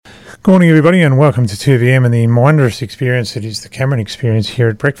Good morning, everybody, and welcome to 2VM and the wondrous experience that is the Cameron experience here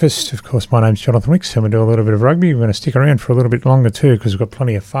at breakfast. Of course, my name's Jonathon Wick, and we do a little bit of rugby. We're going to stick around for a little bit longer too, because we've got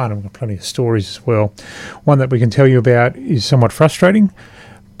plenty of fun and we've got plenty of stories as well. One that we can tell you about is somewhat frustrating,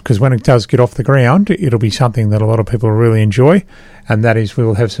 because when it does get off the ground, it'll be something that a lot of people will really enjoy, and that is we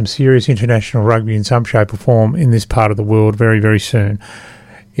will have some serious international rugby in some shape or form in this part of the world very, very soon.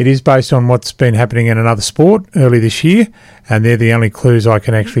 It is based on what's been happening in another sport early this year, and they're the only clues I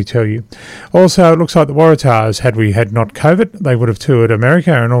can actually tell you. Also, it looks like the Waratahs, had we had not COVID, they would have toured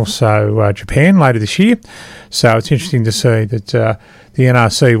America and also Japan later this year. So it's interesting to see that the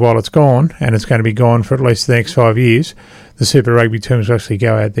NRC, while it's gone, and it's going to be gone for at least the next 5 years, the Super Rugby teams will actually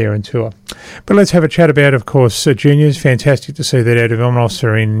go out there and tour. But let's have a chat about, of course, juniors. Fantastic to see that our development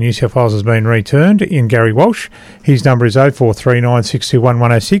officer in New South Wales has been returned in Gary Walsh. His number is 0439 621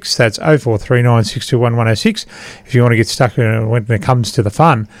 106. That's 0439 621 106. If you want to get stuck in when it comes to the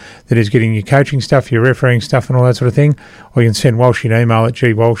fun that is getting your coaching stuff, your refereeing stuff and all that sort of thing, or you can send Walsh an email at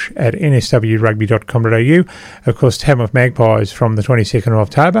gwalsh@nswrugby.com.au. Of course, Tamworth Magpies from the 22nd of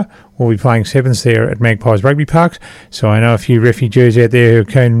October will be playing sevens there at Magpies Rugby Parks. So I know a few refugees out there who are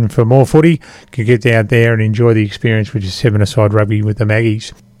keen for more footy can get down there and enjoy the experience, which is seven-a-side rugby with the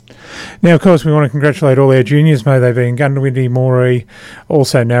Maggies. Now, of course, we want to congratulate all our juniors, may they be in Gundawindi, Moree,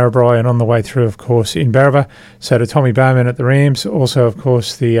 also Narrabri, and on the way through, of course, in Barraba. So to Tommy Bowman at the Rams, also, of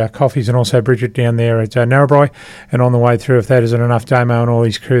course, the Coffees, and also Bridget down there at Narrabri. And on the way through, if that isn't enough, Damo and all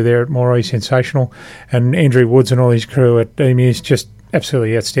his crew there at Moree, sensational. And Andrew Woods and all his crew at Emus, just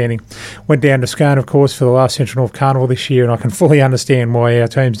absolutely outstanding. Went down to Scone, of course, for the last Central North Carnival this year, and I can fully understand why our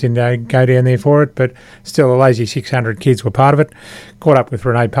teams didn't go down there for it, but still a lazy 600 kids were part of it. Caught up with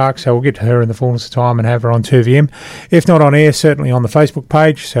Renee Park, so we'll get to her in the fullness of time and have her on 2VM. If not on air, certainly on the Facebook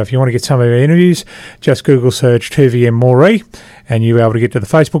page. So if you want to get some of our interviews, just Google search 2VM Moree, and you'll be able to get to the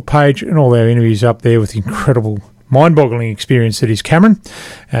Facebook page and all our interviews up there with incredible mind-boggling experience that is Cameron.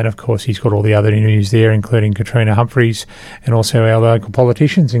 And of course he's got all the other interviews there, including Katrina Humphreys and also our local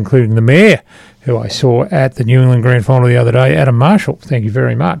politicians, including the Mayor, who I saw at the New England Grand Final the other day, Adam Marshall. Thank you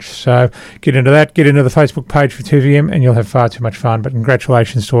very much. So get into that, get into the Facebook page for 2VM, and you'll have far too much fun. But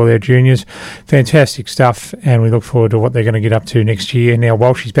congratulations to all our juniors. Fantastic stuff, and we look forward to what they're going to get up to next year. Now,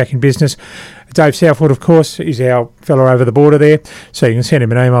 Walsh is back in business. Dave Southwood, of course, is our fellow over the border there. So you can send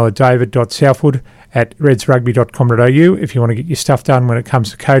him an email at david.southwood@redsrugby.com.au if you want to get your stuff done when it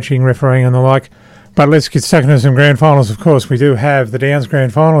comes to coaching, refereeing and the like. But let's get stuck into some grand finals. Of course, we do have the Downs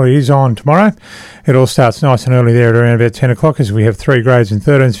Grand Final. It is on tomorrow. It all starts nice and early there at around about 10 o'clock as we have three grades in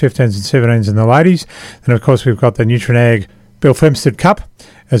 13s, 15s and 17s in the ladies. And, of course, we've got the Nutrinag Bill Flemstead Cup,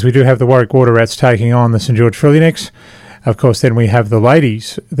 as we do have the Warwick Water Rats taking on the St George Frillinecks. Of course, then we have the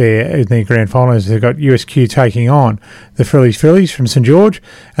ladies there in the grand finals. They've got USQ taking on the Phillies from St George.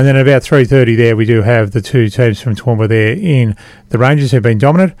 And then at about 3:30 there, we do have the two teams from Toowoomba there in the Rangers, who've been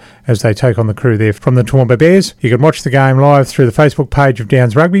dominant as they take on the crew there from the Toowoomba Bears. You can watch the game live through the Facebook page of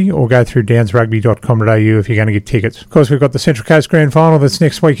Downs Rugby or go through downsrugby.com.au if you're going to get tickets. Of course, we've got the Central Coast Grand Final that's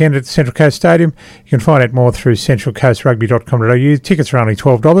next weekend at the Central Coast Stadium. You can find out more through centralcoastrugby.com.au. Tickets are only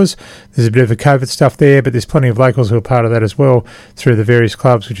 $12. There's a bit of the COVID stuff there, but there's plenty of locals who are part of that as well through the various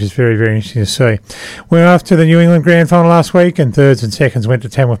clubs, which is very, very interesting to see. We were after the New England Grand Final last week, and thirds and seconds went to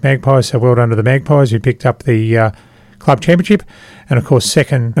Tamworth Magpies, so well done to the Magpies who picked up the club championship. And of course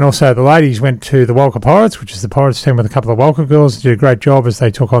second, and also the ladies went to the Walker Pirates, which is the Pirates team with a couple of Walker girls. They did a great job as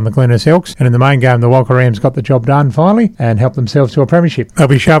they took on the Glennis Elks, and in the main game the Walker Rams got the job done finally and helped themselves to a premiership. They'll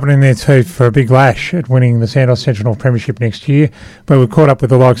be sharpening their teeth for a big lash at winning the Santos Central North Premiership next year, but we've caught up with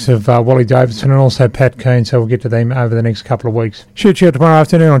the likes of Wally Davidson and also Pat Keane, so we'll get to them over the next couple of weeks. Shoot tomorrow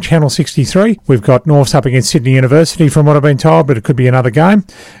afternoon on Channel 63. We've got Norths up against Sydney University from what I've been told, but it could be another game.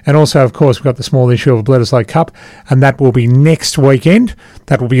 And also of course we've got the small issue of Bledisloe Cup, and that will be next weekend.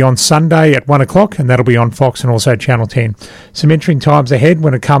 That will be on Sunday at 1 o'clock, and that'll be on Fox and also Channel 10. Some entering times ahead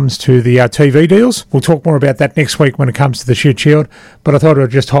when it comes to the TV deals. We'll talk more about that next week when it comes to the Shoot Shield, but I thought I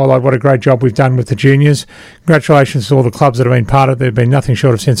would just highlight what a great job we've done with the juniors. Congratulations to all the clubs that have been part of it. They've been nothing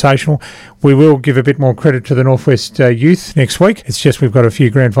short of sensational. We will give a bit more credit to the Northwest Youth next week. It's just we've got a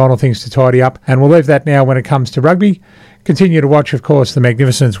few grand final things to tidy up, and we'll leave that now when it comes to rugby. Continue to watch, of course, the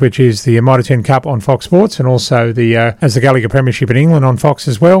Magnificence, which is the Mitre 10 Cup on Fox Sports, and also the Gallagher Premiership in England on Fox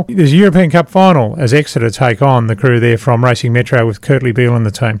as well. There's a European Cup final as Exeter take on the crew there from Racing Metro with Kurtley Beale and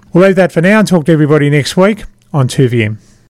the team. We'll leave that for now and talk to everybody next week on 2VM.